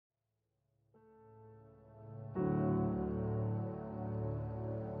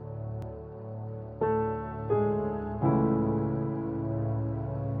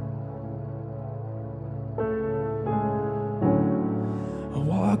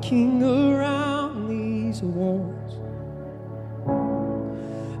walking around these walls.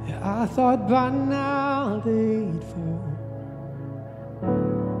 I thought by now they'd fall,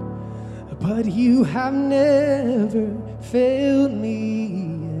 but you have never failed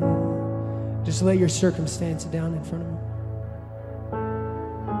me yet. Just lay your circumstance down in front of me.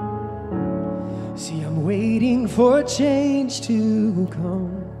 See, I'm waiting for change to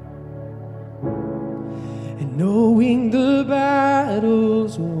come, and knowing the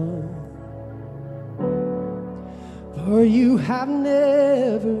battle's won, for you have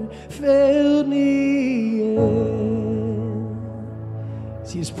never failed me yet.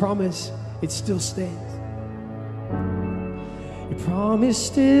 See, his promise, it still stands. Your promise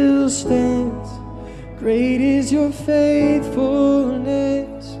still stands. Great is your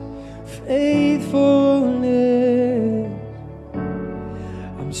faithfulness, faithfulness.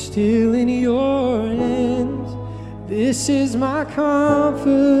 I'm still in your hands. This is my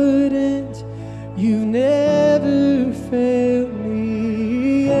confidence. You've never failed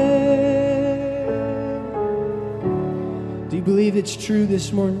me yet. Do you believe it's true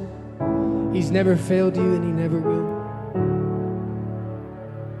this morning? He's never failed you and he never will.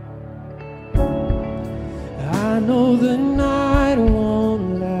 I know the night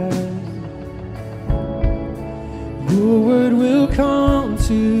won't last. Your word will come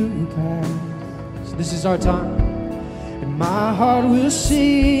to pass. So this is our time. And my heart will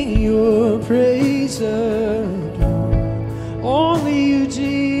sing your praise again. Only you,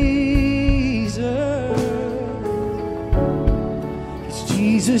 Jesus. 'Cause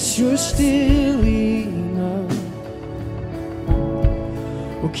Jesus, you're still enough.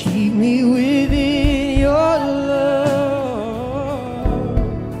 Will keep me within your love.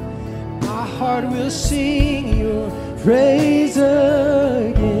 My heart will sing your praise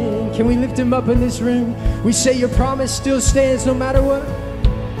again. Can we lift him up in this room? We say your promise still stands no matter what.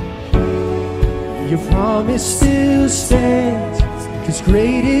 Your promise still stands, 'cause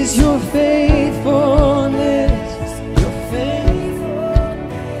great is your faithfulness. Your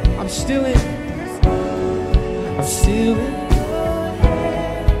faithfulness. I'm still in your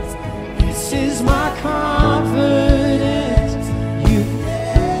hands. This is my confidence.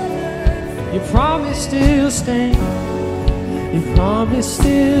 Your promise still stands. Your promise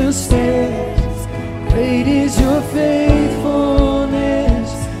still stands. Great is your faithfulness,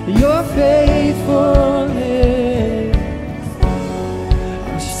 your faithfulness.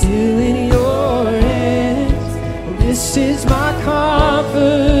 I'm still in your hands. This is my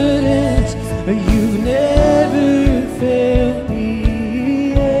confidence. You've never failed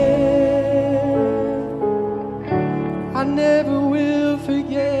me yet. I never will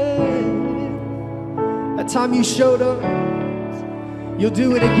forget that time you showed up. You'll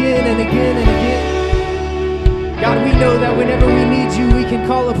do it again and again and again. God, we know that whenever we need you, we can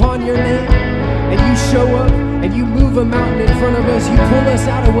call upon your name, and you show up, and you move a mountain in front of us. You pull us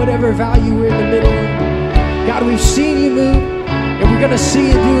out of whatever value we're in the middle of. God, we've seen you move, and we're going to see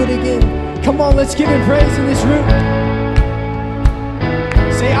you do it again. Come on, let's give him praise in this room.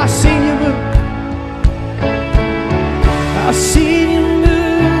 Say, I've seen you move. I've seen you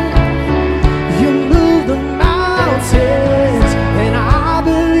move. You move the mountains, and I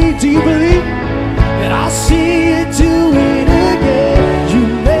believe. Do you believe? And I'll see you do it again. You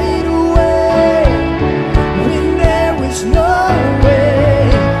made a way when there was no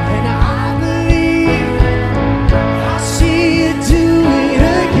way, and I believe I'll see you do it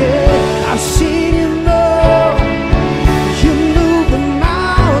again. I've seen you move. You move the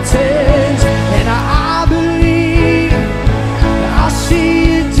mountains, and I believe I'll see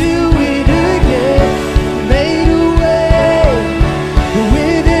you do it again. Made a way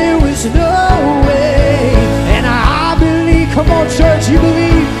where there was no way. Come on, church, you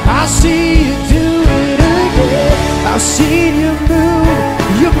believe? I see you do it again. I've seen you move,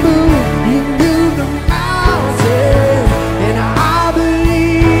 you move the mountain, and I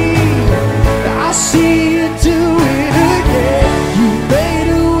believe I see you do it again. You made a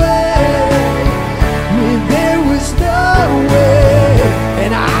way when there was no way,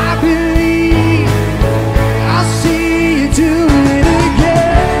 and I believe I see you do it again.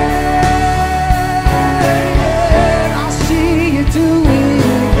 Do it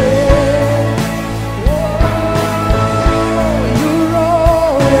again. Oh, you're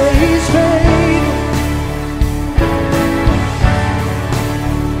always faithful.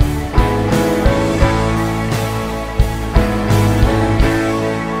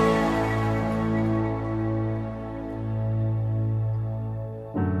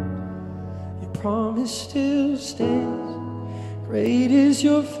 Your promise still stands. Great is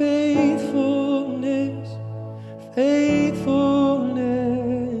your faithfulness,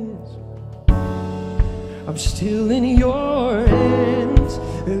 faithfulness. I'm still in your hands.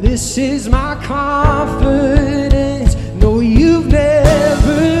 This is my confidence. No, you've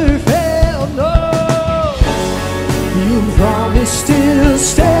never failed, no. Your promise still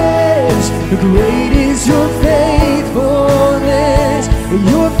stands. Great is your faithfulness.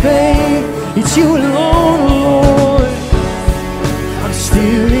 Your faith, it's you alone, Lord. I'm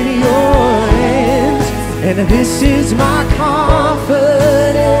still in your hands, and this is my confidence.